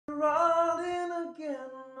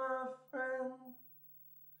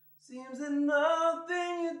Seems that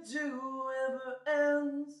nothing you do ever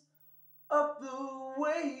ends up the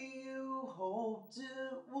way you hoped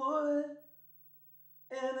it would,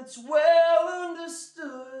 and it's well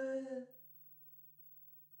understood.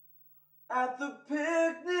 At the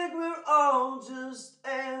picnic we're all just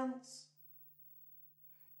ants,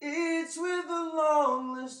 each with a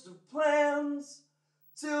long list of plans,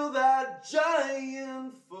 till that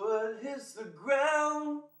giant foot hits the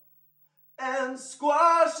ground and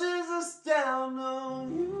squashes us down.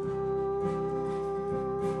 On you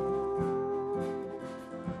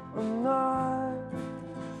I'm not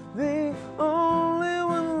the only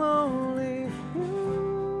one lonely. You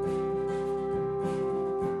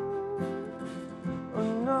are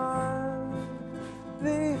not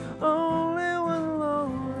the only one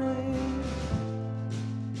lonely.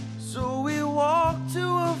 So we walk to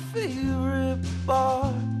a favorite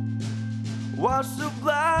bar, watch the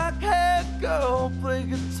black-haired girl play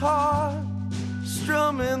guitar,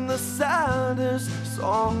 strumming the saddest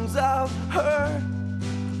songs I've heard.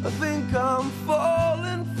 I think I'm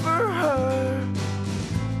falling for her,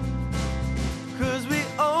 'cause we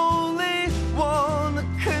only want a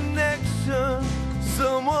connection,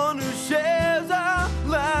 someone who shares our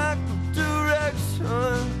lack of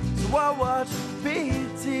direction. So I watch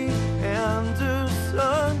P.T.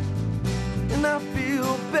 Anderson and I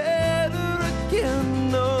feel better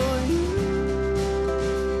again. Oh, you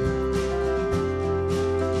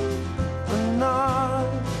are not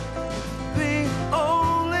the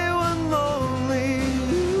only one lonely.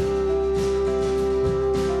 You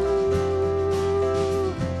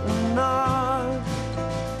are not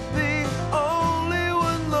the only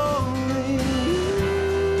one lonely.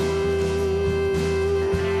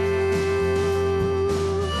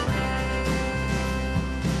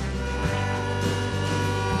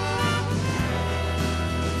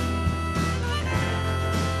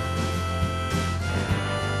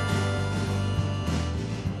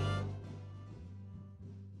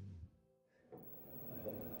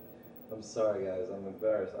 I'm sorry, guys. I'm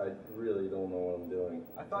embarrassed. I really don't know what I'm doing.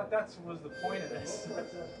 I thought that was the point of this.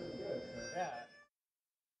 Yeah.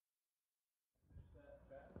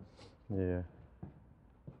 Yeah.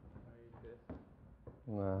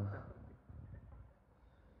 Nah.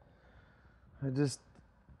 It just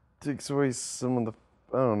takes away some of the,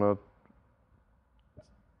 I don't know.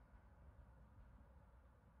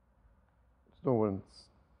 It's no one's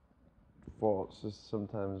fault. It's just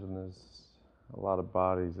sometimes when there's a lot of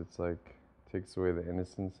bodies, it's like, takes away the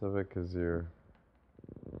innocence of it, because you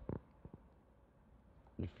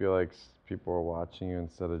feel like people are watching you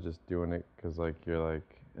instead of just doing it because like you're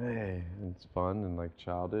like, hey, and it's fun and like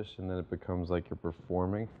childish, and then it becomes like you're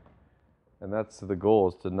performing. And that's the goal,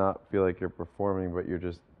 is to not feel like you're performing, but you're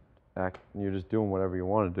just doing whatever you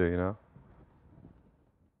want to do, you know?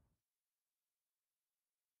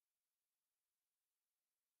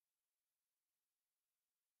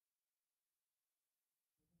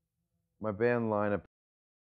 My band lineup